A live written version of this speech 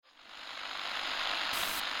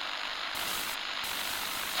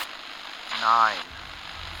9,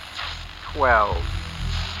 12,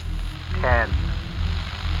 10,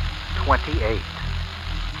 28,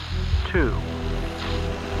 2,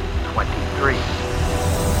 23.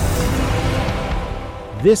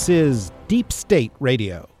 This is Deep State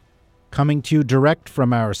Radio, coming to you direct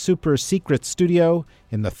from our super-secret studio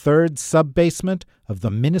in the third sub-basement of the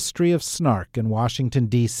Ministry of Snark in Washington,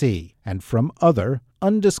 D.C., and from other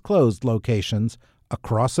undisclosed locations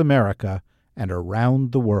across America and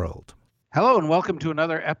around the world. Hello and welcome to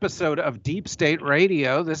another episode of Deep State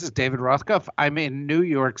Radio. This is David Rothkopf. I'm in New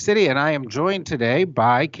York City, and I am joined today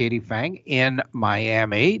by Katie Fang in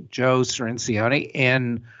Miami, Joe Cirincione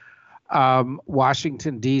in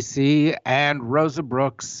Washington, D.C., and Rosa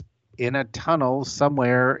Brooks in a tunnel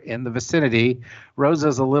somewhere in the vicinity.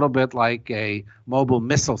 Rosa's a little bit like a mobile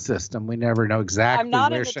missile system. We never know exactly I'm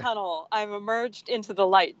not where in the tunnel. I'm emerged into the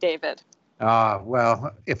light, David.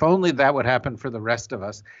 Well, if only that would happen for the rest of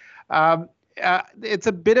us. It's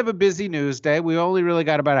a bit of a busy news day. We only really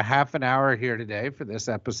got about a half an hour here today for this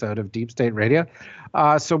episode of Deep State Radio.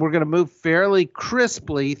 So we're going to move fairly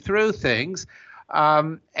crisply through things.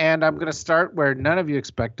 And I'm going to start where none of you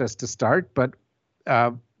expect us to start, but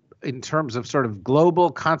in terms of sort of global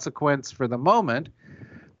consequence for the moment,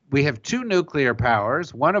 we have two nuclear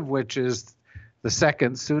powers, one of which is the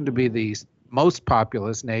second, soon to be the most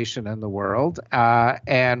populous nation in the world,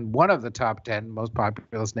 and one of the top 10 most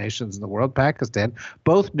populous nations in the world, Pakistan,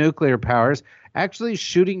 both nuclear powers, actually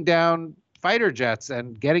shooting down fighter jets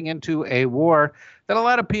and getting into a war that a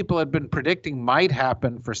lot of people had been predicting might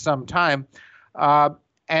happen for some time,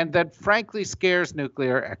 and that frankly scares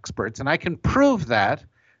nuclear experts. And I can prove that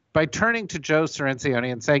by turning to Joe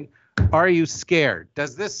Cirincione and saying, are you scared?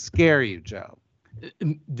 Does this scare you, Joe?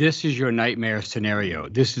 This is your nightmare scenario.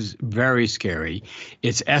 This is very scary.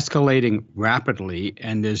 It's escalating rapidly,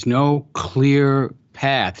 and there's no clear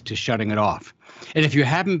path to shutting it off. And if you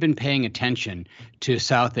haven't been paying attention to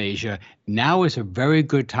South Asia, now is a very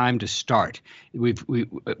good time to start.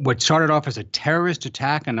 What started off as a terrorist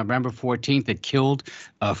attack on November 14th that killed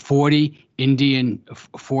 40 Indian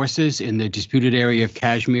forces in the disputed area of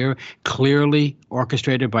Kashmir, clearly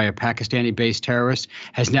orchestrated by a Pakistani-based terrorist,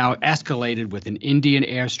 has now escalated with an Indian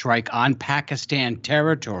airstrike on Pakistan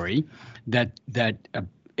territory that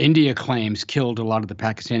India claims killed a lot of the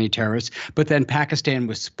Pakistani terrorists, but then Pakistan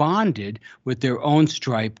responded with their own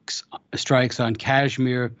strikes on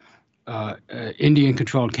Kashmir,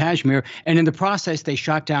 Indian-controlled Kashmir, and in the process, they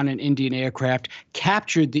shot down an Indian aircraft,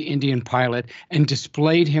 captured the Indian pilot, and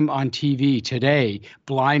displayed him on TV today,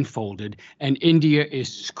 blindfolded, and India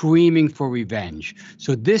is screaming for revenge.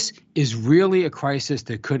 So this is really a crisis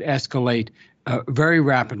that could escalate very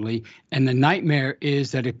rapidly, and the nightmare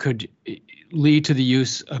is that it could lead to the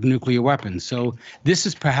use of nuclear weapons. So this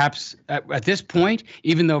is perhaps, at this point,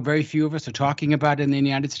 even though very few of us are talking about it in the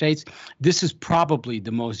United States, this is probably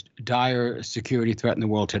the most dire security threat in the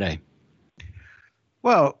world today.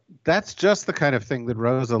 Well, that's just the kind of thing that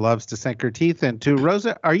Rosa loves to sink her teeth into.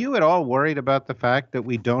 Rosa, are you at all worried about the fact that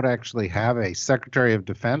we don't actually have a Secretary of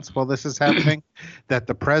Defense while this is happening? That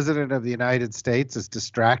the President of the United States is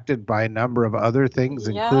distracted by a number of other things,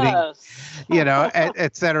 including,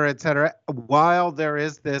 et cetera, while there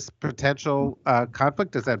is this potential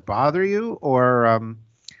conflict? Does that bother you, or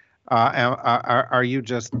are you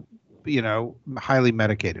just, highly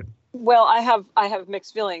medicated? Well, I have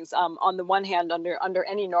mixed feelings. On the one hand, under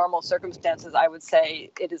any normal circumstances, I would say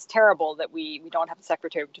it is terrible that we don't have a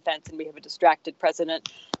Secretary of Defense and we have a distracted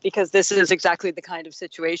president, because this is exactly the kind of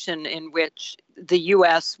situation in which the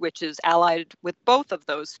U.S., which is allied with both of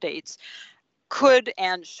those states, could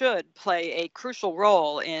and should play a crucial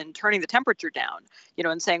role in turning the temperature down,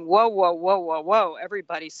 and saying, whoa,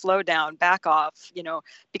 everybody slow down, back off,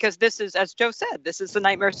 because this is, as Joe said, this is the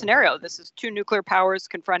nightmare scenario. This is two nuclear powers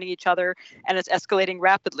confronting each other, and it's escalating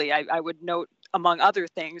rapidly. I would note, among other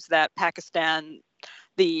things, that Pakistan,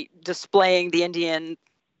 displaying the Indian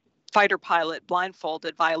fighter pilot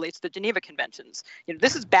blindfolded violates the Geneva Conventions.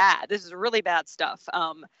 This is bad. This is really bad stuff.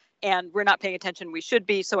 And we're not paying attention. We should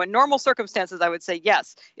be. So in normal circumstances, I would say,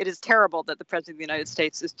 yes, it is terrible that the President of the United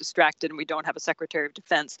States is distracted and we don't have a Secretary of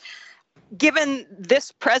Defense. Given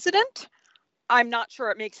this president, I'm not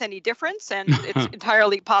sure it makes any difference. And it's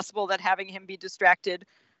entirely possible that having him be distracted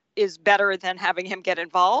is better than having him get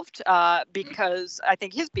involved, because I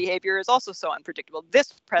think his behavior is also so unpredictable.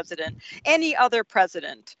 This president, any other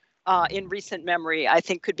president in recent memory, I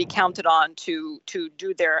think could be counted on to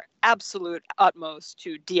do their absolute utmost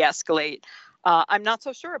to de-escalate. I'm not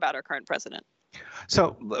so sure about our current president.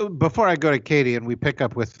 So before I go to Katie and we pick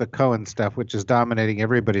up with the Cohen stuff, which is dominating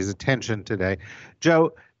everybody's attention today,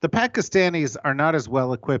 Joe, the Pakistanis are not as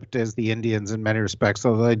well equipped as the Indians in many respects,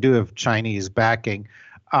 although they do have Chinese backing.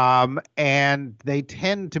 And they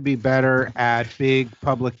tend to be better at big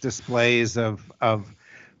public displays of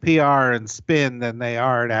PR and spin than they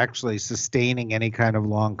are at actually sustaining any kind of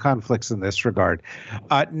long conflicts in this regard.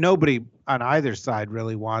 Nobody on either side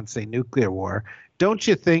really wants a nuclear war. Don't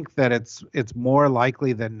you think that it's more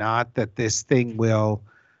likely than not that this thing will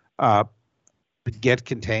get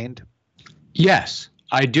contained? Yes,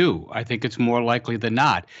 I do. I think it's more likely than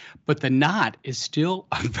not. But the not is still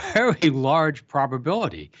a very large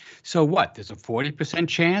probability. So what? There's a 40%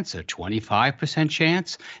 chance, a 25%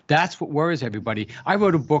 chance. That's what worries everybody. I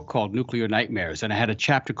wrote a book called Nuclear Nightmares, and I had a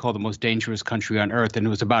chapter called The Most Dangerous Country on Earth, and it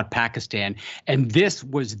was about Pakistan. And this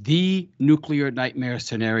was the nuclear nightmare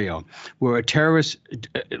scenario where a terrorist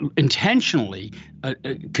intentionally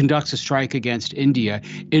conducts a strike against India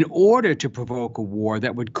in order to provoke a war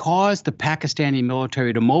that would cause the Pakistani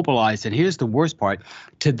military to mobilize. And here's the worst part,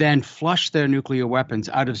 to then flush their nuclear weapons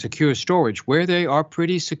out of secure storage where they are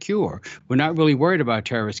pretty secure. We're not really worried about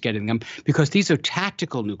terrorists getting them because these are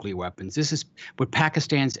tactical nuclear weapons. This is what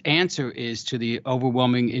Pakistan's answer is to the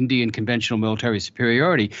overwhelming Indian conventional military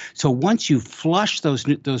superiority. So once you flush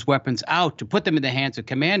those weapons out to put them in the hands of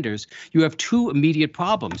commanders, you have two immediate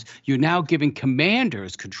problems. You're now giving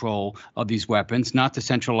commanders control of these weapons, not the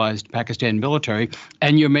centralized Pakistan military,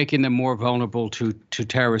 and you're making them more vulnerable to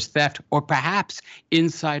terrorist theft or perhaps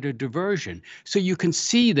insider diversion. So you can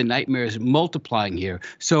see the nightmares multiplying here.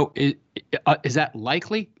 So is that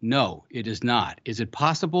likely? No, it is not. Is it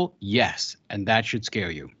possible? Yes. And that should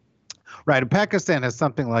scare you. Right. And Pakistan has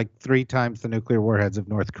something like 3 times the nuclear warheads of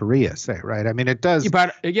North Korea, say, right? I mean, it does.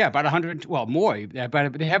 About 100, well, more.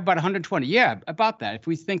 But they have about 120. Yeah, about that. If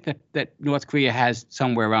we think that North Korea has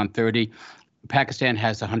somewhere around 30, Pakistan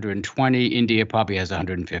has 120, India probably has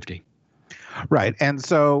 150. Right. And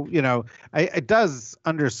so, it does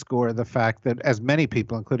underscore the fact that, as many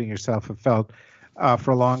people, including yourself, have felt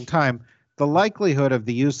for a long time, the likelihood of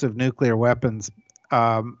the use of nuclear weapons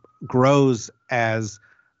grows as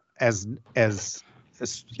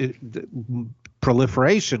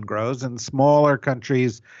proliferation grows, and smaller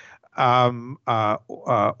countries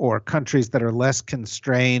or countries that are less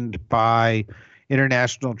constrained by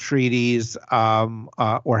international treaties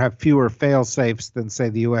or have fewer fail-safes than, say,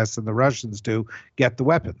 the U.S. and the Russians do, get the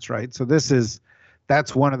weapons, right? So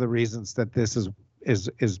that's one of the reasons that this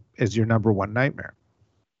is your number one nightmare.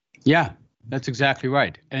 Yeah, that's exactly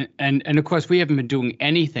right. And of course, we haven't been doing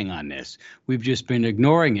anything on this. We've just been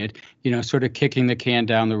ignoring it, sort of kicking the can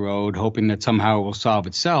down the road, hoping that somehow it will solve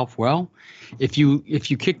itself. Well, if you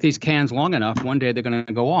kick these cans long enough, one day they're going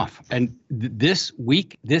to go off. And this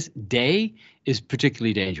week, this day is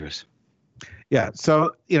particularly dangerous. Yeah.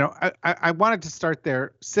 So, I wanted to start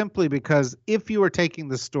there simply because if you were taking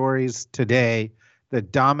the stories today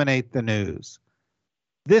that dominate the news,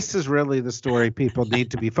 this is really the story people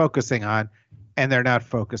need to be focusing on, and they're not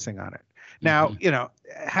focusing on it. Now,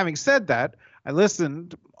 having said that, I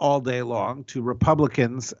listened all day long to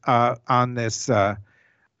Republicans on this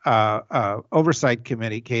oversight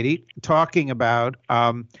committee, Katie, talking about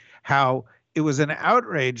how it was an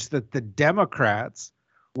outrage that the Democrats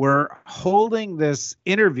were holding this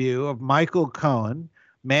interview of Michael Cohen,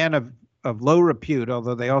 man of low repute,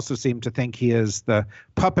 although they also seem to think he is the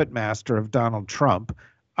puppet master of Donald Trump,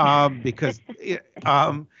 because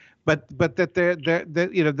but that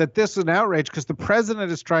that this is an outrage because the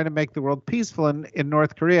president is trying to make the world peaceful in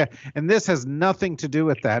North Korea, and this has nothing to do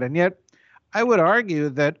with that. And yet, I would argue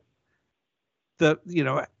that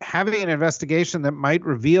having an investigation that might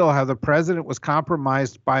reveal how the president was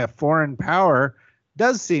compromised by a foreign power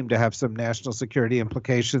does seem to have some national security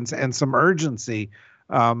implications and some urgency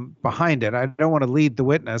behind it. I don't want to lead the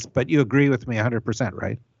witness, but you agree with me 100%,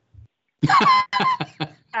 right?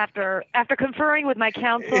 After conferring with my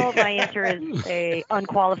counsel, my answer is a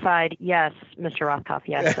unqualified yes, Mr. Rothkopf.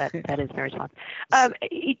 Yes, that is my response.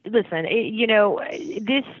 Listen,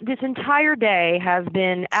 this entire day has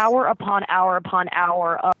been hour upon hour upon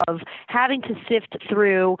hour of having to sift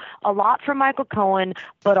through a lot from Michael Cohen,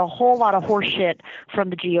 but a whole lot of horseshit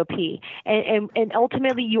from the GOP. And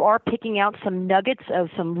ultimately, you are picking out some nuggets of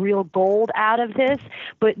some real gold out of this,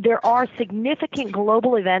 but there are significant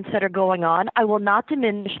global events that are going on. I will not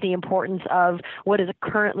diminish the importance of what is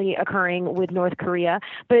currently occurring with North Korea,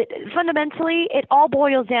 but fundamentally it all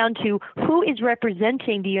boils down to who is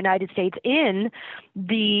representing the United States in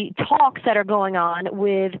the talks that are going on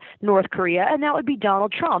with North Korea, and that would be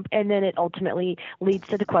Donald Trump. And then it ultimately leads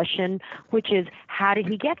to the question, which is, how did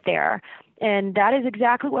he get there? And that is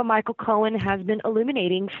exactly what Michael Cohen has been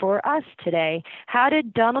illuminating for us today. How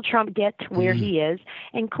did Donald Trump get to where he is?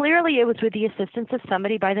 And clearly it was with the assistance of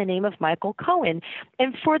somebody by the name of Michael Cohen.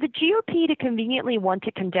 And for the GOP to conveniently want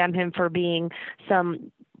to condemn him for being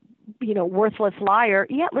some worthless liar.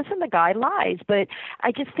 Yeah, listen, the guy lies. But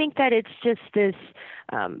I just think that it's just this,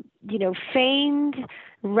 feigned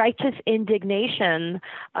righteous indignation.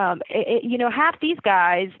 Half these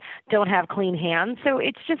guys don't have clean hands. So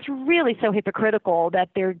it's just really so hypocritical that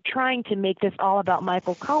they're trying to make this all about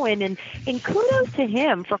Michael Cohen. And kudos to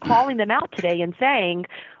him for calling them out today and saying,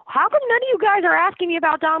 how come none of you guys are asking me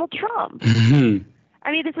about Donald Trump?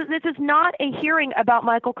 I mean, this is not a hearing about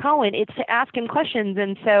Michael Cohen. It's to ask him questions.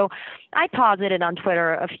 And so I posited on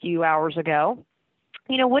Twitter a few hours ago,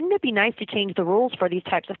 wouldn't it be nice to change the rules for these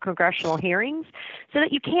types of congressional hearings so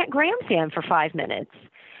that you can't grandstand for 5 minutes?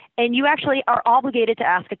 And you actually are obligated to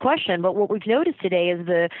ask a question. But what we've noticed today is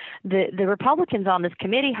the Republicans on this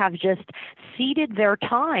committee have just ceded their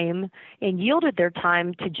time and yielded their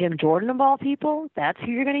time to Jim Jordan, of all people. That's who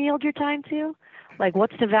you're going to yield your time to? Like,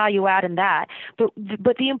 what's the value add in that?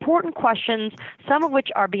 But the important questions, some of which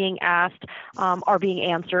are being asked, are being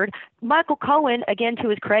answered. Michael Cohen, again, to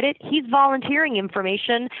his credit, he's volunteering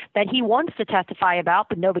information that he wants to testify about,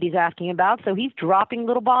 but nobody's asking about. So he's dropping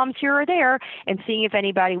little bombs here or there and seeing if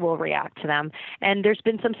anybody will react to them. And there's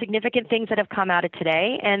been some significant things that have come out of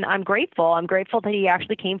today, and I'm grateful. I'm grateful that he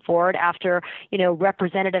actually came forward after,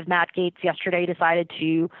 Representative Matt Gaetz yesterday decided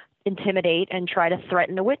to intimidate and try to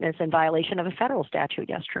threaten a witness in violation of a federal statute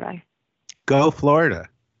yesterday. Go Florida.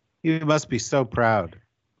 You must be so proud.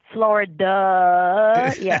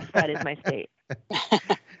 Florida. Yes, that is my state.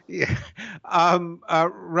 Yeah.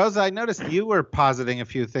 Rosa, I noticed you were positing a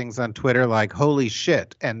few things on Twitter like holy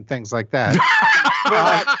shit and things like that.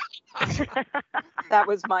 That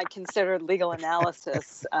was my considered legal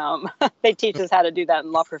analysis. They teach us how to do that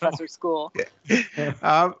in law professor school.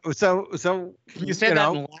 So Can you say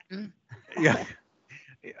that in Latin? Yeah.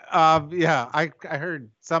 I heard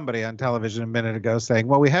somebody on television a minute ago saying,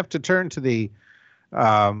 well, we have to turn to the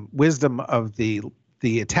wisdom of the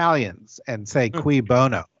Italians and say cui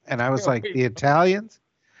bono. And I was like, the Italians?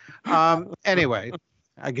 Anyway,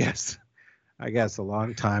 I guess a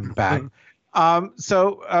long time back.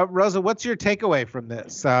 So, Rosa, what's your takeaway from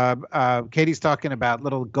this? Katie's talking about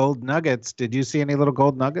little gold nuggets. Did you see any little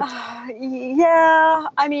gold nuggets? Yeah,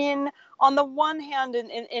 I mean, on the one hand,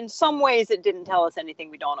 in some ways, it didn't tell us anything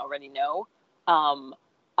we don't already know.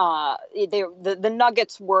 The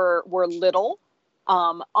nuggets were little.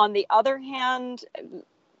 On the other hand,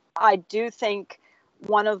 I do think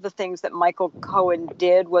one of the things that Michael Cohen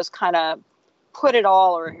did was kind of put it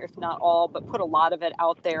all, or if not all, but put a lot of it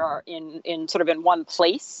out there in sort of in one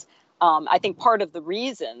place. I think part of the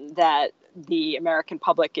reason that the American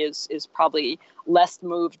public is probably less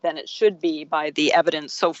moved than it should be by the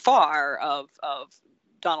evidence so far of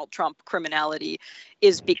Donald Trump criminality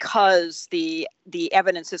is because the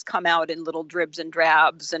evidence has come out in little dribs and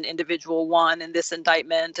drabs, and individual one in this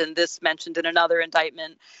indictment and this mentioned in another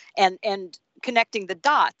indictment, and connecting the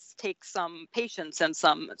dots takes some patience and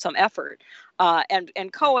some effort.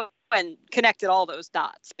 And Cohen connected all those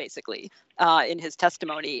dots basically in his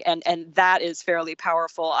testimony, and that is fairly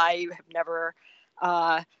powerful. I have never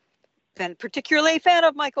been particularly a fan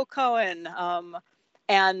of Michael Cohen,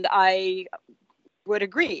 and I would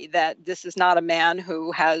agree that this is not a man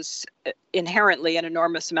who has inherently an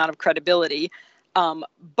enormous amount of credibility.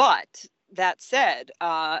 But that said,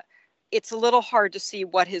 it's a little hard to see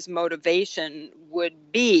what his motivation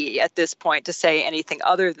would be at this point to say anything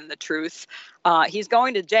other than the truth. He's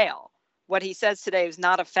going to jail. What he says today is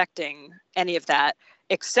not affecting any of that,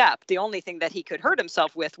 except the only thing that he could hurt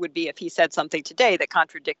himself with would be if he said something today that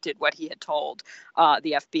contradicted what he had told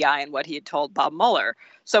the FBI and what he had told Bob Mueller.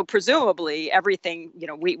 So presumably everything,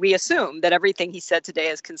 we assume that everything he said today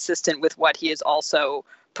is consistent with what he has also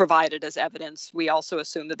provided as evidence. We also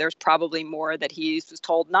assume that there's probably more that he was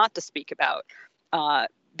told not to speak about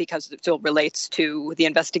because it still relates to the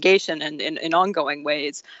investigation and in ongoing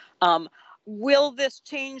ways. Will this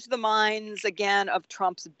change the minds again of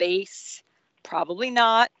Trump's base? Probably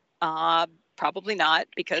not. Probably not,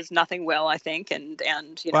 because nothing will, I think. And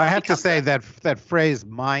well, I have to say that phrase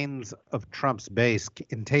 "minds of Trump's base"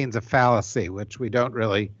 contains a fallacy, which we don't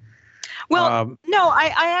really. Well, no,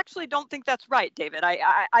 I actually don't think that's right, David.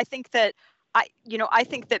 I think that I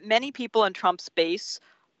think that many people in Trump's base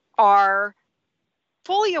are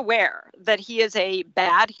fully aware that he is a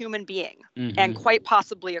bad human being and quite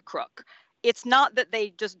possibly a crook. It's not that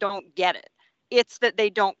they just don't get it. It's that they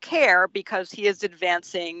don't care because he is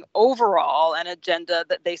advancing overall an agenda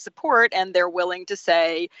that they support, and they're willing to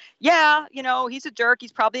say, yeah, he's a jerk,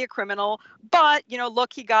 he's probably a criminal, but,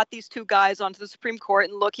 look, he got these two guys onto the Supreme Court,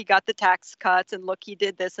 and look, he got the tax cuts, and look, he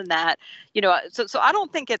did this and that. So I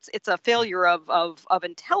don't think it's a failure of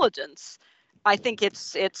intelligence. I think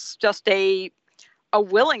it's just a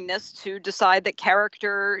willingness to decide that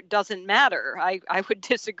character doesn't matter. I would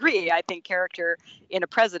disagree. I think character in a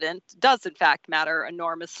president does, in fact, matter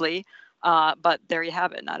enormously. But there you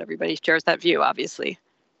have it. Not everybody shares that view, obviously.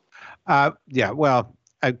 Well,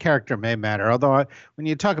 character may matter. Although when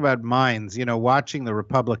you talk about minds, watching the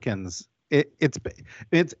Republicans,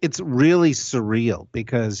 it's really surreal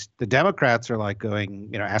because the Democrats are like going,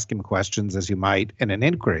 ask him questions as you might in an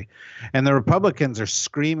inquiry. And the Republicans are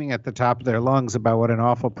screaming at the top of their lungs about what an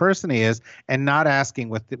awful person he is and not asking,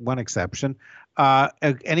 with one exception,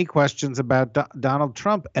 any questions about Donald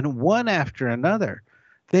Trump. And one after another,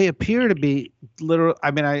 they appear to be literal.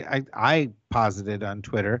 I mean, I posited on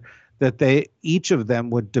Twitter that each of them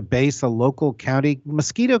would debase a local county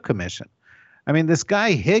mosquito commission. I mean, this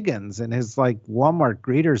guy Higgins in his Walmart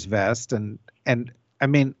greeter's vest, and I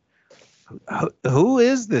mean, who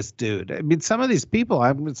is this dude? I mean, some of these people,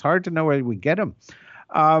 it's hard to know where we get them.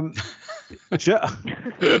 No,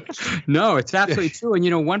 it's absolutely true.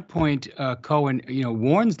 And one point Cohen,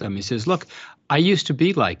 warns them. He says, "Look, I used to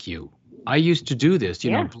be like you. I used to do this,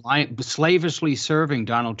 slavishly serving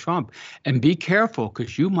Donald Trump, and be careful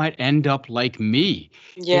because you might end up like me."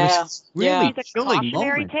 Yeah, really It's a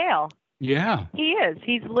cautionary tale. Yeah. He is.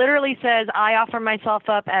 He literally says, I offer myself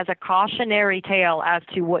up as a cautionary tale as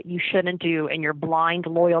to what you shouldn't do and your blind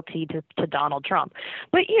loyalty to Donald Trump.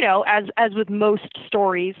 But, as with most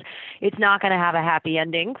stories, it's not going to have a happy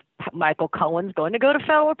ending. Michael Cohen's going to go to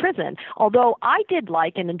federal prison. Although I did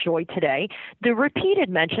like and enjoy today the repeated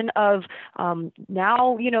mention of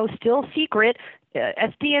now, still secret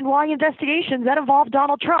SDNY investigations that involve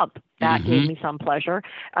Donald Trump. That gave me some pleasure.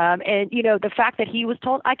 And, the fact that he was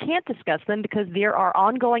told, I can't discuss them because there are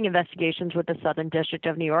ongoing investigations with the Southern District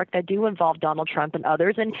of New York that do involve Donald Trump and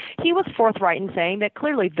others. And he was forthright in saying that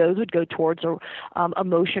clearly those would go towards a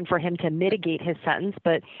motion for him to mitigate his sentence,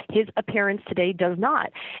 but his appearance today does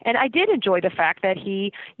not. And I did enjoy the fact that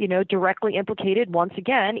he, directly implicated once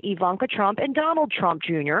again Ivanka Trump and Donald Trump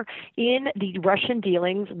Jr. in the Russian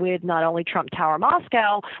dealings with not only Trump Tower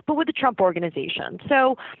Moscow, but with the Trump Organization.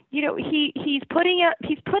 So, he's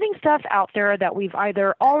putting stuff out there that we've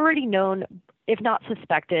either already known, if not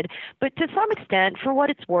suspected, but to some extent, for what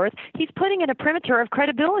it's worth, he's putting in a perimeter of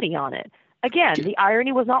credibility on it. Again, the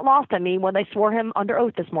irony was not lost on me when they swore him under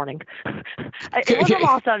oath this morning. It wasn't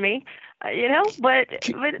lost on me, but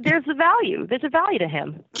there's a value. There's a value to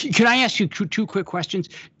him. Can I ask you two quick questions?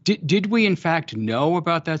 Did we in fact know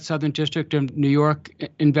about that Southern District of New York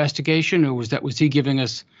investigation, or was he giving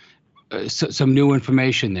us some new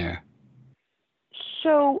information there?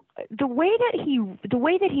 So the way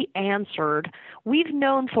that he answered, we've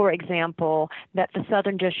known, for example, that the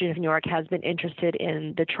Southern District of New York has been interested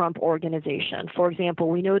in the Trump Organization. For example,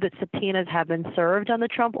 we know that subpoenas have been served on the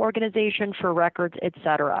Trump Organization for records,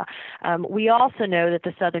 etc. We also know that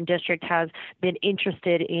the Southern District has been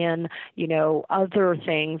interested in, other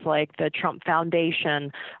things like the Trump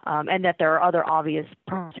Foundation, and that there are other obvious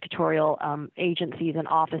prosecutorial agencies and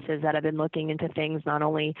offices that have been looking into things not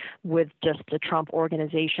only with just the Trump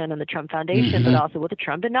Organization and the Trump Foundation, but also with the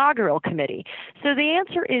Trump Inaugural Committee. So the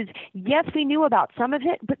answer is yes, we knew about some of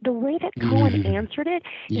it, but the way that Cohen answered it,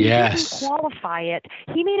 he didn't qualify it.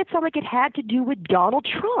 He made it sound like it had to do with Donald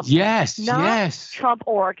Trump. Not Trump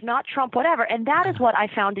org, not Trump whatever. And that is what I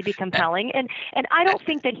found to be compelling. And I don't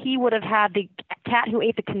think that he would have had the cat who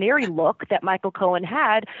ate the canary look that Michael Cohen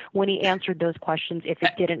had when he answered those questions if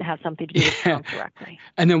it didn't have something to do with Trump directly.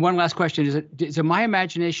 And then one last question. Is it my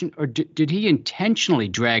imagination, or did he intentionally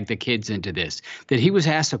drag the kids into this? That he was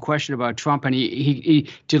asked a question about Trump and he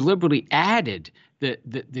deliberately added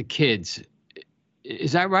the kids.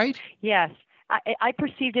 Is that right? Yes. I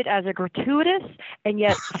perceived it as a gratuitous and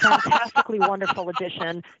yet fantastically wonderful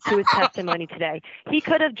addition to his testimony today. He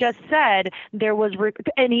could have just said there was,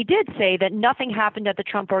 and he did say that nothing happened at the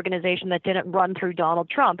Trump Organization that didn't run through Donald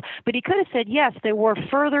Trump. But he could have said, yes, there were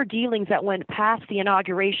further dealings that went past the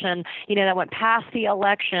inauguration, that went past the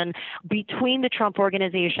election between the Trump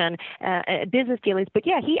Organization, business dealings. But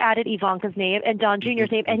yeah, he added Ivanka's name and Don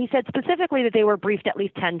Jr.'s name, and he said specifically that they were briefed at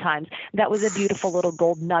least 10 times. That was a beautiful little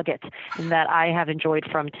gold nugget that I have enjoyed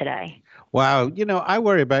from today. Wow. I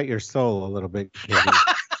worry about your soul a little bit, Katie.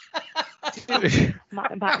 I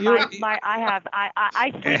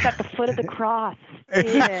sleep at the foot of the cross.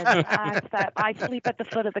 I sleep at the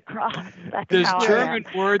foot of the cross. That's There's how German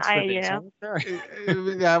words for you this. know.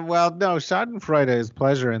 Yeah, well, no, Schadenfreude is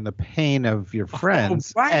pleasure in the pain of your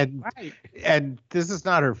friends. Oh, right, and, and this is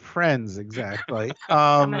not her friends exactly.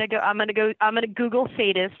 I'm gonna Google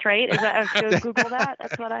sadist, right? Is that I have to go Google that?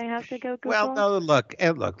 That's what I have to go Google. Well, no, look,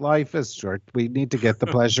 life is short. We need to get the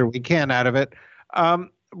pleasure we can out of it.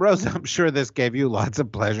 Rosa, I'm sure this gave you lots of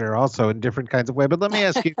pleasure also in different kinds of ways. But let me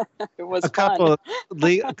ask you It was a couple of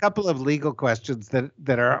legal questions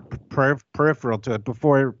that are peripheral to it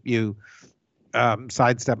before you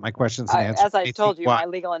sidestep my questions and answers. As I told you, my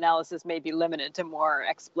legal analysis may be limited to more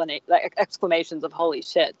exclamations of "holy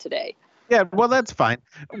shit" today. Yeah, well, that's fine.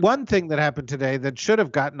 One thing that happened today that should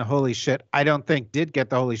have gotten a holy shit, I don't think did get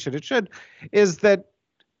the holy shit it should, is that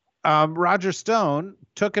Roger Stone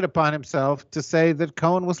took it upon himself to say that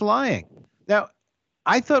Cohen was lying. Now,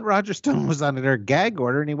 I thought Roger Stone was under a gag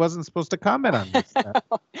order and he wasn't supposed to comment on this.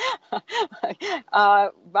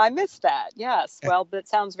 I missed that. Yes. Well, that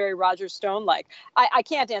sounds very Roger Stone-like. I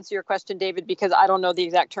can't answer your question, David, because I don't know the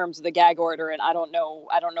exact terms of the gag order, and I don't know.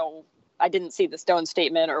 I didn't see the Stone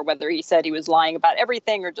statement or whether he said he was lying about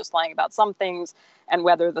everything or just lying about some things, and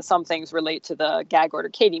whether the some things relate to the gag order.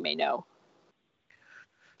 Katie may know.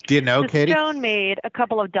 Do you know, Katie? Stone made a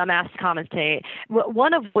couple of dumbass comments today,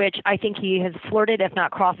 one of which I think he has flirted, if not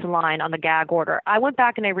crossed the line, on the gag order. I went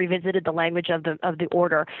back and I revisited the language of the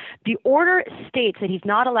order. The order states that he's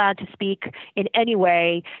not allowed to speak in any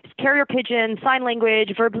way, carrier pigeon, sign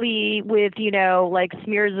language, verbally with, like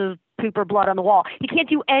smears of poop or blood on the wall. He can't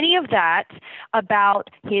do any of that about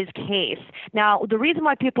his case. Now, the reason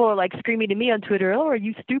why people are like screaming to me on Twitter, "Oh, are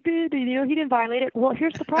you stupid? He didn't violate it." Well,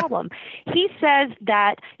 here's the problem. He says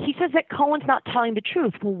that Cohen's not telling the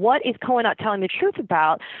truth. Well, what is Cohen not telling the truth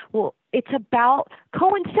about? Well, it's about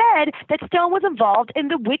Cohen said that Stone was involved in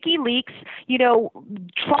the WikiLeaks,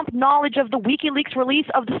 Trump knowledge of the WikiLeaks release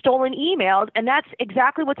of the stolen emails, and that's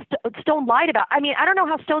exactly what Stone lied about. I mean, I don't know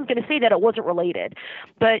how Stone's going to say that it wasn't related,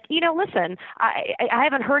 but listen, I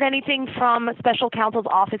haven't heard anything from special counsel's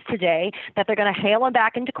office today that they're going to hail him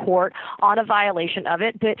back into court on a violation of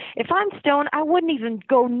it. But if I'm Stone, I wouldn't even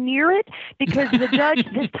go near it because the judge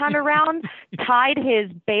this time around tied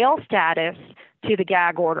his bail status to the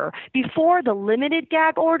gag order. Before, the limited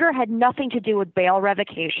gag order had nothing to do with bail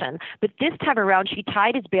revocation, but this time around she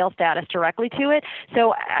tied his bail status directly to it.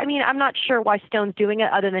 So, I mean, I'm not sure why Stone's doing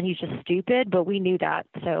it other than he's just stupid, but we knew that.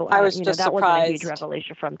 So I was just that surprised. wasn't a huge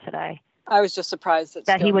revelation from today. I was just surprised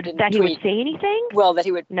that he would say anything. Well, that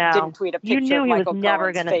he didn't tweet a picture. You knew of he Michael was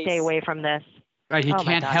never going to stay away from this. Right, he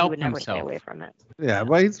can't help he would never himself. Stay away from it. Yeah,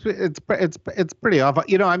 well, it's pretty awful.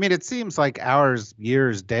 I mean, it seems like hours,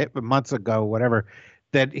 years, months ago, whatever,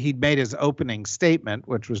 that he'd made his opening statement,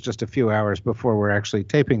 which was just a few hours before we're actually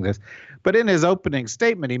taping this. But in his opening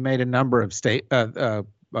statement, he made a number of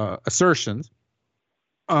assertions,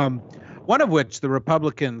 one of which the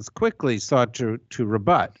Republicans quickly sought to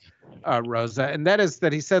rebut, Rosa, and that is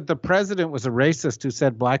that he said the president was a racist who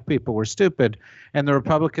said black people were stupid, and the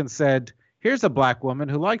Republicans said, "Here's a black woman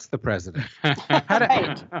who likes the president."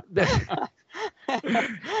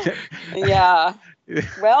 Yeah.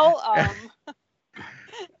 Well,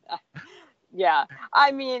 yeah.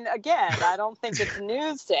 I mean, again, I don't think it's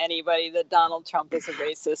news to anybody that Donald Trump is a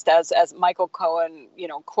racist, as Michael Cohen,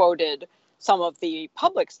 quoted some of the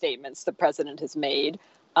public statements the president has made.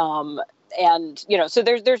 And, so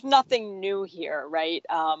there's nothing new here, right?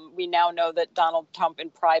 We now know that Donald Trump in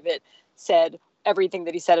private said everything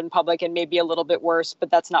that he said in public and maybe a little bit worse, but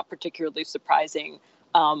that's not particularly surprising.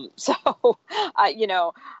 I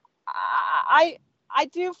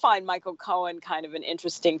do find Michael Cohen kind of an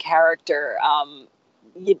interesting character.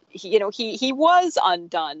 He was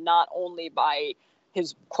undone not only by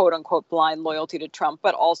his quote unquote blind loyalty to Trump,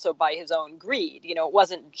 but also by his own greed. It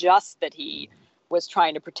wasn't just that he was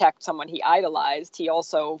trying to protect someone he idolized. He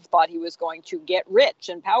also thought he was going to get rich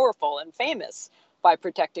and powerful and famous by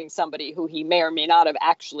protecting somebody who he may or may not have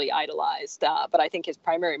actually idolized. But I think his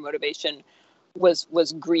primary motivation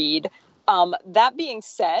was greed. That being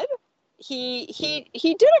said, he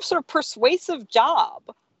did a sort of persuasive job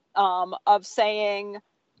of saying,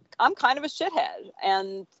 I'm kind of a shithead.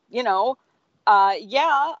 And,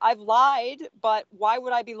 yeah, I've lied, but why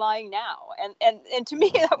would I be lying now? And to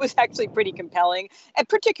me, that was actually pretty compelling, and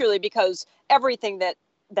particularly because everything that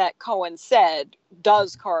Cohen said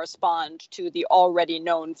does correspond to the already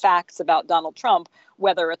known facts about Donald Trump,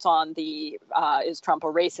 whether it's on the is Trump a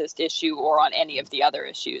racist issue or on any of the other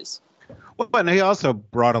issues. Well, and he also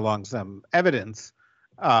brought along some evidence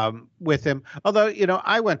with him. Although,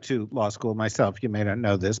 I went to law school myself. You may not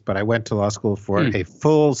know this, but I went to law school for a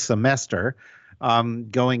full semester,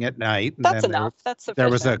 going at night. And That's enough. That's sufficient. There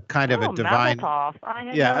was a kind of a divine. Mazel tov. I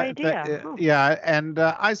had no idea. And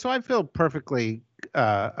I feel perfectly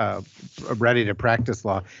ready to practice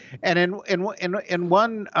law. And in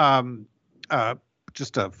one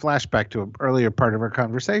just a flashback to an earlier part of our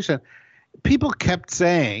conversation, people kept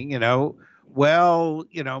saying, well,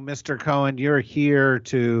 Mr. Cohen, you're here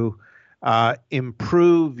to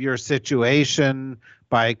improve your situation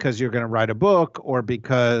because you're going to write a book, or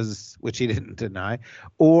because, which he didn't deny,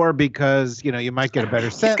 or because, you might get a better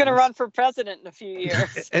sentence. He's going to run for president in a few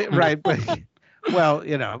years. Right. But, well,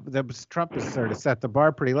 Trump has sort of set the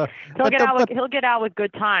bar pretty low. He'll get out with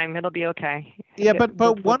good time. It'll be okay. Yeah, but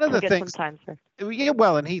one of the things. Yeah,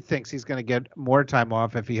 well, and he thinks he's going to get more time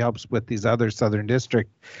off if he helps with these other Southern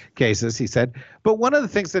District cases, he said. But one of the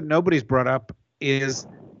things that nobody's brought up is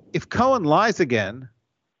if Cohen lies again,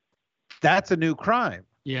 that's a new crime.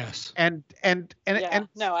 Yes. And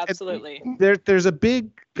no, absolutely. There's a big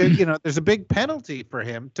there's a big penalty for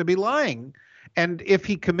him to be lying. And if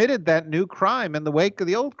he committed that new crime in the wake of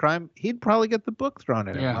the old crime, he'd probably get the book thrown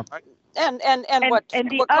at him. Yeah. And what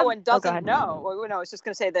Cohen doesn't know. I was just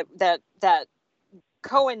going to say that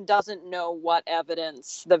Cohen doesn't know what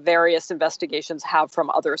evidence the various investigations have from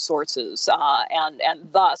other sources, and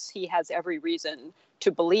thus he has every reason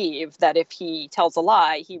to believe that if he tells a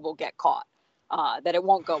lie, he will get caught, that it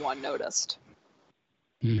won't go unnoticed.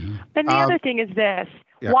 Mm-hmm. And the other thing is this: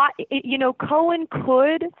 Cohen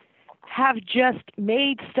could have just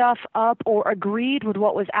made stuff up or agreed with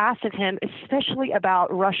what was asked of him, especially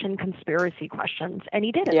about Russian conspiracy questions, and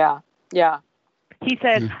he didn't. Yeah. He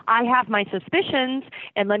said, I have my suspicions,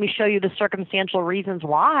 and let me show you the circumstantial reasons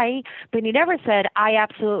why. But he never said, I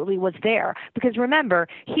absolutely was there. Because remember,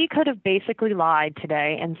 he could have basically lied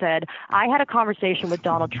today and said, I had a conversation with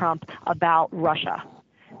Donald Trump about Russia.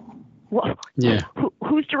 Well,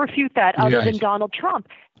 who's to refute that other than Donald Trump?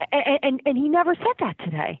 And he never said that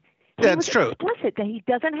today. That's true. Explicit that he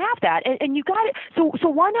doesn't have that, and you got it. So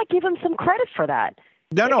why not give him some credit for that?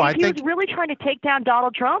 I think he was really trying to take down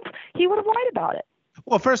Donald Trump, he would have lied about it.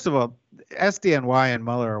 Well, first of all, SDNY and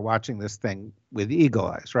Mueller are watching this thing with eagle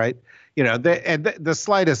eyes, right? The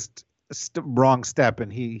slightest wrong step,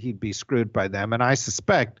 and he'd be screwed by them. And I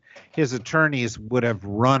suspect his attorneys would have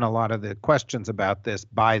run a lot of the questions about this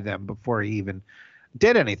by them before he even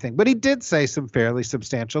did anything. But he did say some fairly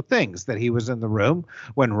substantial things, that he was in the room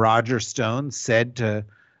when Roger Stone said to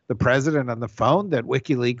the president on the phone that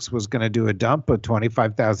WikiLeaks was going to do a dump of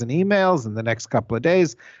 25,000 emails in the next couple of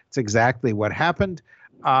days. It's exactly what happened.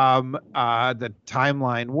 The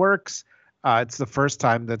timeline works. It's the first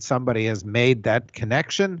time that somebody has made that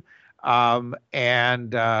connection.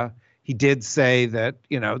 And he did say that,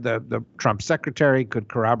 the Trump secretary could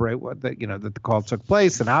corroborate that the call took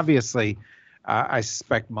place. And obviously, I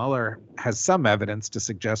suspect Mueller has some evidence to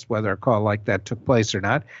suggest whether a call like that took place or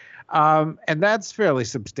not. And that's fairly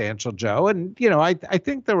substantial, Joe. And, I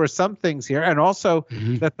think there were some things here, and also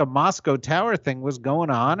that the Moscow Tower thing was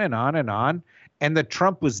going on and on and on, and that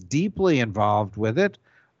Trump was deeply involved with it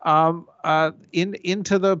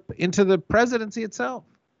into the presidency itself.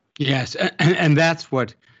 Yes, and that's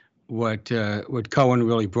what Cohen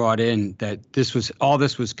really brought in, that all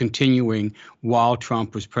this was continuing while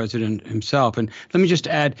Trump was president himself. And let me just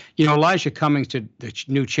add, Elijah Cummings, the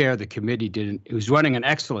new chair of the committee, was running an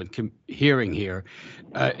excellent hearing here,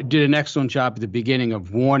 did an excellent job at the beginning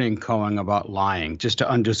of warning Cohen about lying, just to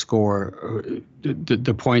underscore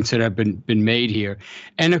the points that have been made here.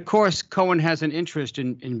 And of course, Cohen has an interest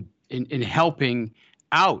in helping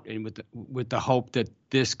out, and with the hope that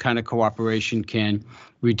this kind of cooperation can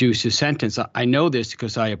reduce his sentence. I know this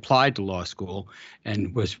because I applied to law school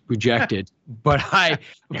and was rejected, but I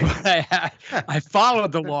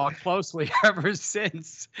followed the law closely ever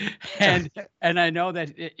since, and I know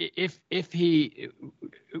that if he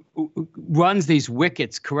runs these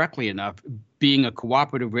wickets correctly enough, being a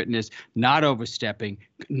cooperative witness, not overstepping,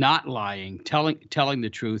 not lying, telling the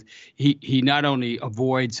truth, he not only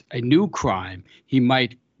avoids a new crime, he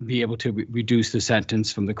might be able to reduce the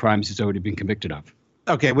sentence from the crimes he's already been convicted of.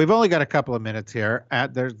 Okay, we've only got a couple of minutes here.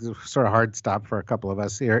 There's a sort of hard stop for a couple of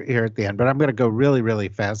us here at the end, but I'm going to go really, really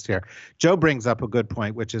fast here. Joe brings up a good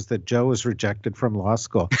point, which is that Joe was rejected from law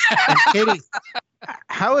school. And Katie,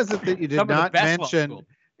 how is it that you did not mention?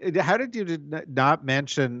 How did you not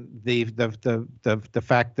mention the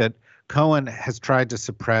fact that Cohen has tried to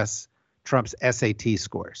suppress Trump's SAT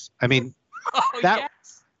scores? I mean,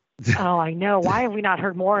 Oh, I know. Why have we not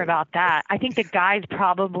heard more about that? I think the guy's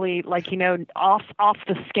probably off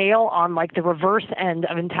the scale on the reverse end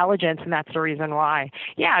of intelligence, and that's the reason why.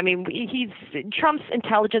 Yeah, I mean, Trump's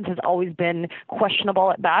intelligence has always been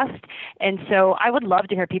questionable at best, and so I would love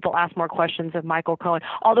to hear people ask more questions of Michael Cohen.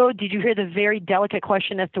 Although, did you hear the very delicate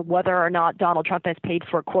question as to whether or not Donald Trump has paid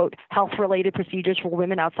for, quote, health-related procedures for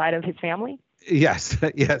women outside of his family? Yes,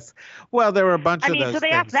 yes. Well, there were a bunch of those. So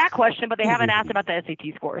they asked that question, but they haven't asked about the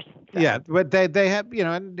SAT scores. So. Yeah, but they have,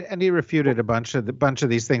 and he refuted a bunch of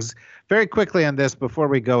these things. Very quickly on this, before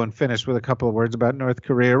we go and finish with a couple of words about North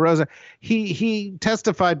Korea, Rosa, he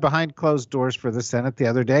testified behind closed doors for the Senate the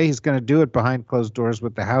other day. He's going to do it behind closed doors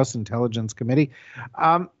with the House Intelligence Committee.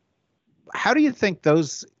 How do you think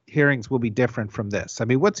those hearings will be different from this? I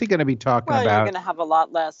mean, what's he going to be talking about? You're going to have a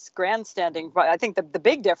lot less grandstanding. But I think the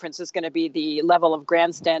big difference is going to be the level of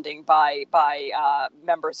grandstanding by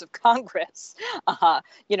members of Congress.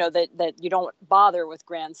 That you don't bother with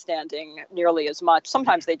grandstanding nearly as much.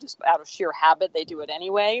 Sometimes they just, out of sheer habit, they do it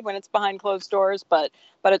anyway when it's behind closed doors. But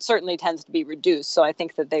it certainly tends to be reduced. So I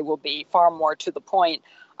think that they will be far more to the point.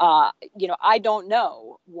 I don't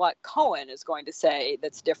know what Cohen is going to say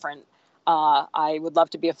that's different. I would love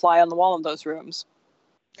to be a fly on the wall in those rooms.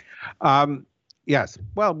 Yes.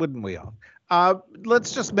 Well, wouldn't we all?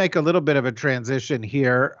 Let's just make a little bit of a transition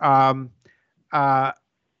here.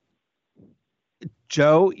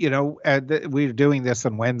 Joe, we're doing this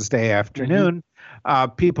on Wednesday afternoon.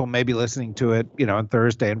 Mm-hmm. People may be listening to it, on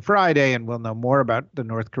Thursday and Friday, and we'll know more about the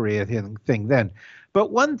North Korea thing then.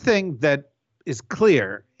 But one thing that is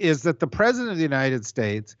clear is that the president of the United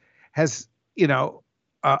States has,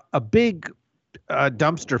 a big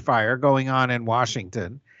dumpster fire going on in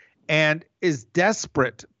Washington and is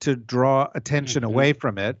desperate to draw attention away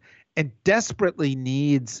from it and desperately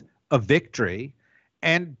needs a victory.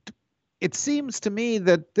 And it seems to me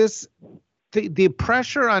that the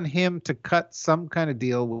pressure on him to cut some kind of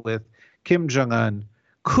deal with Kim Jong-un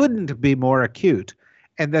couldn't be more acute,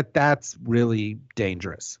 and that's really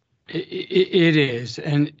dangerous. It is.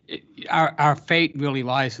 And our fate really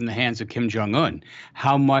lies in the hands of Kim Jong-un.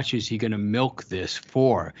 How much is he going to milk this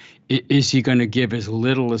for? Is he going to give as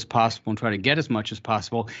little as possible and try to get as much as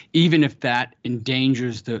possible, even if that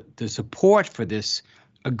endangers the support for this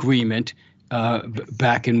agreement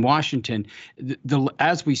back in Washington?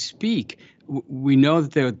 As we speak, we know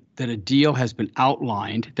that a deal has been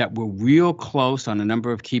outlined, that we're real close on a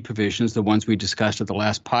number of key provisions, the ones we discussed at the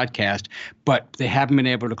last podcast, but they haven't been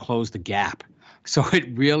able to close the gap. So it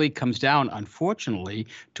really comes down, unfortunately,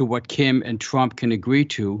 to what Kim and Trump can agree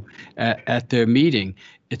to at their meeting.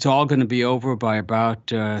 It's all going to be over by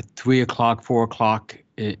about 3 o'clock, 4 o'clock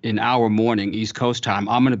in our morning, East Coast time.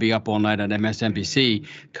 I'm going to be up all night on MSNBC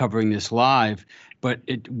covering this live. But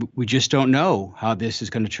we just don't know how this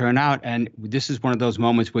is going to turn out. And this is one of those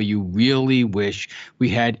moments where you really wish we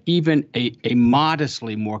had even a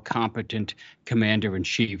modestly more competent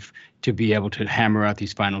commander-in-chief to be able to hammer out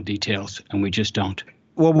these final details. And we just don't.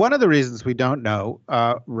 Well, one of the reasons we don't know,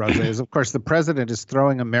 Rosa, is, of course, the president is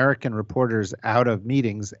throwing American reporters out of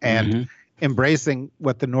meetings and embracing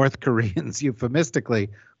what the North Koreans euphemistically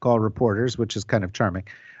call reporters, which is kind of charming.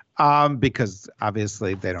 Because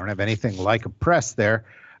obviously they don't have anything like a press there.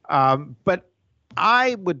 But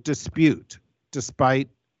I would dispute, despite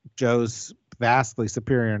Joe's vastly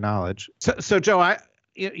superior knowledge. So Joe,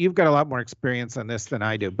 you've got a lot more experience on this than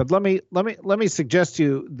I do. But let me suggest to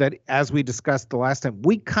you that, as we discussed the last time,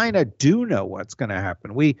 we kind of do know what's going to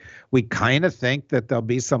happen. We kind of think that there'll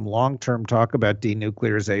be some long-term talk about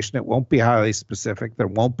denuclearization. It won't be highly specific. There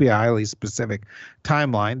won't be a highly specific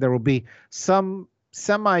timeline. There will be some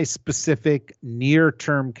semi-specific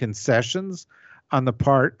near-term concessions on the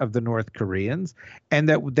part of the North Koreans, and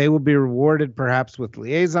that they will be rewarded perhaps with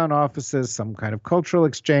liaison offices, some kind of cultural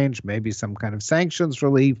exchange, maybe some kind of sanctions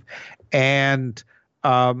relief, and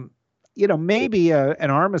maybe an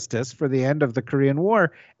armistice for the end of the Korean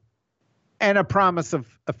War, and a promise of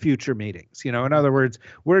future meetings. In other words,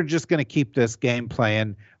 we're just going to keep this game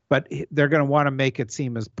playing, but they're going to want to make it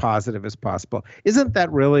seem as positive as possible. Isn't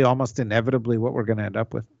that really almost inevitably what we're going to end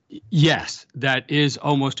up with? Yes, that is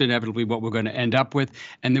almost inevitably what we're going to end up with.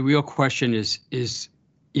 And the real question is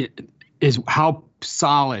how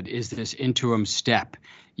solid is this interim step?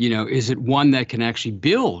 Is it one that can actually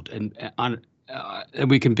build that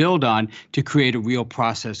we can build on to create a real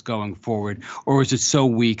process going forward, or is it so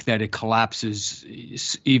weak that it collapses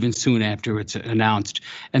even soon after it's announced?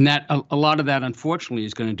 And that a lot of that, unfortunately,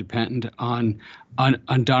 is going to depend on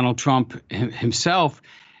Donald Trump himself,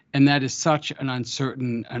 and that is such an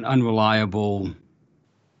uncertain and unreliable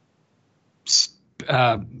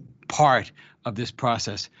part of this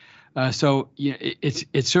process. So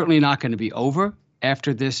it's certainly not going to be over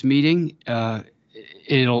after this meeting.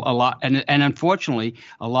 It'll a lot, and unfortunately,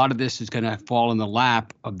 a lot of this is going to fall in the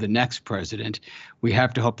lap of the next president. We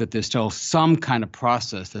have to hope that there's still some kind of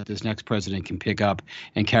process that this next president can pick up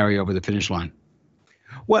and carry over the finish line.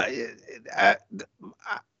 Well, I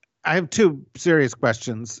have two serious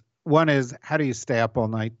questions. One is, how do you stay up all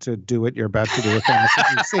night to do what you're about to do with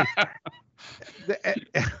MSNBC?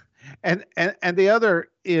 And the other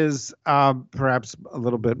is perhaps a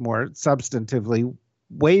little bit more substantively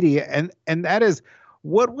weighty, and that is,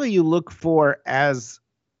 what will you look for as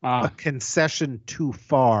a concession too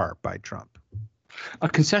far by Trump? A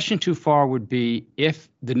concession too far would be if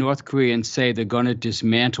the North Koreans say they're going to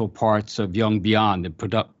dismantle parts of Yongbyon,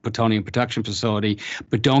 the plutonium production facility,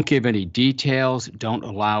 but don't give any details, don't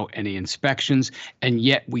allow any inspections, and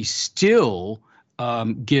yet we still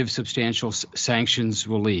give substantial sanctions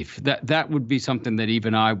relief. That would be something that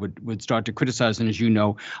even I would start to criticize. And as you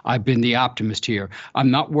know, I've been the optimist here.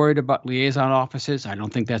 I'm not worried about liaison offices. I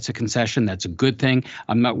don't think that's a concession. That's a good thing.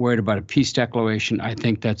 I'm not worried about a peace declaration. I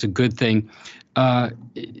think that's a good thing.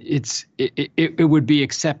 It would be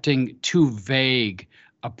accepting too vague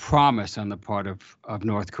a promise on the part of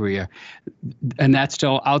North Korea, and that's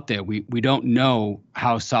still out there. We don't know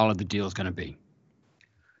how solid the deal is going to be.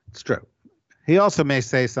 It's true. He also may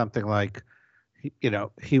say something like,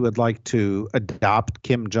 he would like to adopt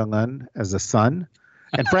Kim Jong-un as a son.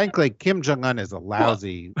 And frankly, Kim Jong-un is a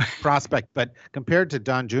lousy prospect, but compared to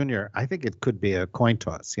Don Jr., I think it could be a coin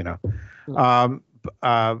toss, and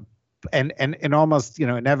almost,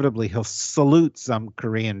 inevitably he'll salute some North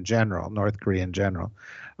Korean general,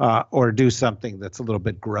 or do something that's a little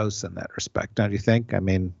bit gross in that respect. Don't you think? I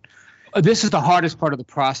mean, this is the hardest part of the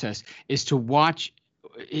process, is to watch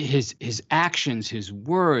his actions, his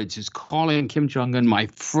words, his calling Kim Jong-un my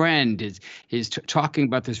friend, his talking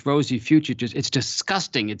about this rosy future. It's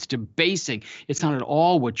disgusting. It's debasing. It's not at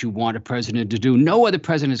all what you want a president to do. No other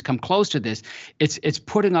president has come close to this. It's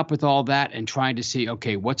putting up with all that and trying to see,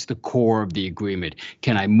 okay, what's the core of the agreement?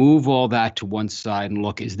 Can I move all that to one side and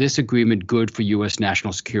look, is this agreement good for U.S.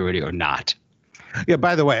 national security or not? Yeah,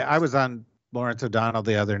 by the way, I was on Lawrence O'Donnell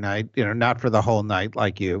the other night, not for the whole night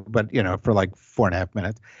like you, but, for like 4.5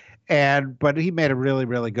 minutes. But he made a really,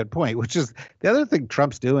 really good point, which is the other thing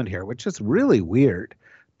Trump's doing here, which is really weird,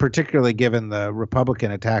 particularly given the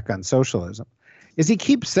Republican attack on socialism, is he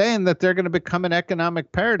keeps saying that they're going to become an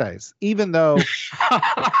economic paradise, even though,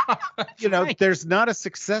 there's not a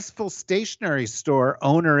successful stationery store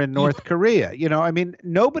owner in North Korea.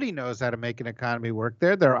 Nobody knows how to make an economy work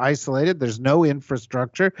there. They're isolated. There's no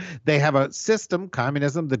infrastructure. They have a system,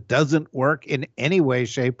 communism, that doesn't work in any way,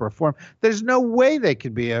 shape, or form. There's no way they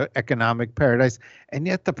could be an economic paradise. And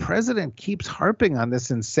yet the president keeps harping on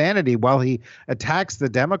this insanity while he attacks the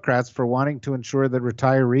Democrats for wanting to ensure that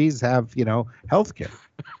retirees have, health care.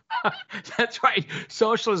 That's right.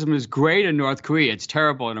 Socialism is great in North Korea. It's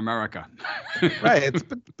terrible in America. Right.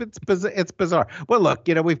 It's bizarre. Well, look,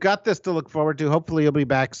 we've got this to look forward to. Hopefully you'll be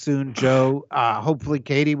back soon, Joe. Hopefully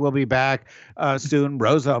Katie will be back soon.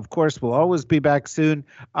 Rosa, of course, will always be back soon.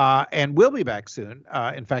 And we'll be back soon.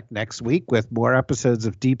 In fact, next week with more episodes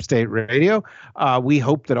of Deep State Radio. We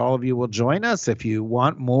hope that all of you will join us. If you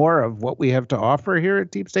want more of what we have to offer here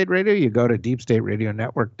at Deep State Radio, you go to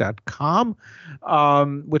deepstateradionetwork.com,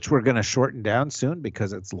 which we're going to shorten down soon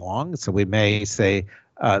because it's long. So we may say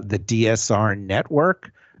the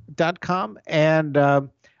dsrnetwork.com. And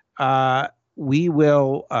we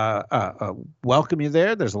will welcome you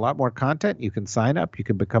there. There's a lot more content. You can sign up. You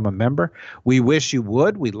can become a member. We wish you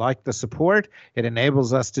would. We like the support. It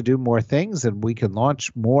enables us to do more things, and we can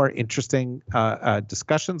launch more interesting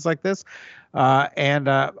discussions like this. And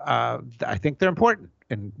I think they're important.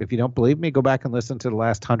 And if you don't believe me, go back and listen to the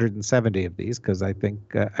last 170 of these, because I think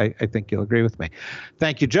you'll agree with me.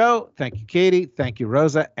 Thank you, Joe. Thank you, Katie. Thank you,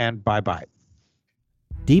 Rosa. And bye-bye.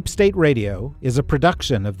 Deep State Radio is a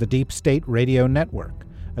production of the Deep State Radio Network,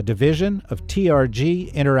 a division of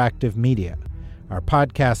TRG Interactive Media. Our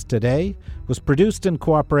podcast today was produced in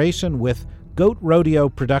cooperation with Goat Rodeo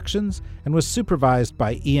Productions and was supervised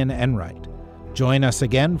by Ian Enright. Join us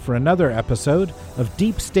again for another episode of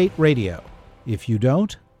Deep State Radio. If you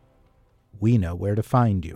don't, we know where to find you.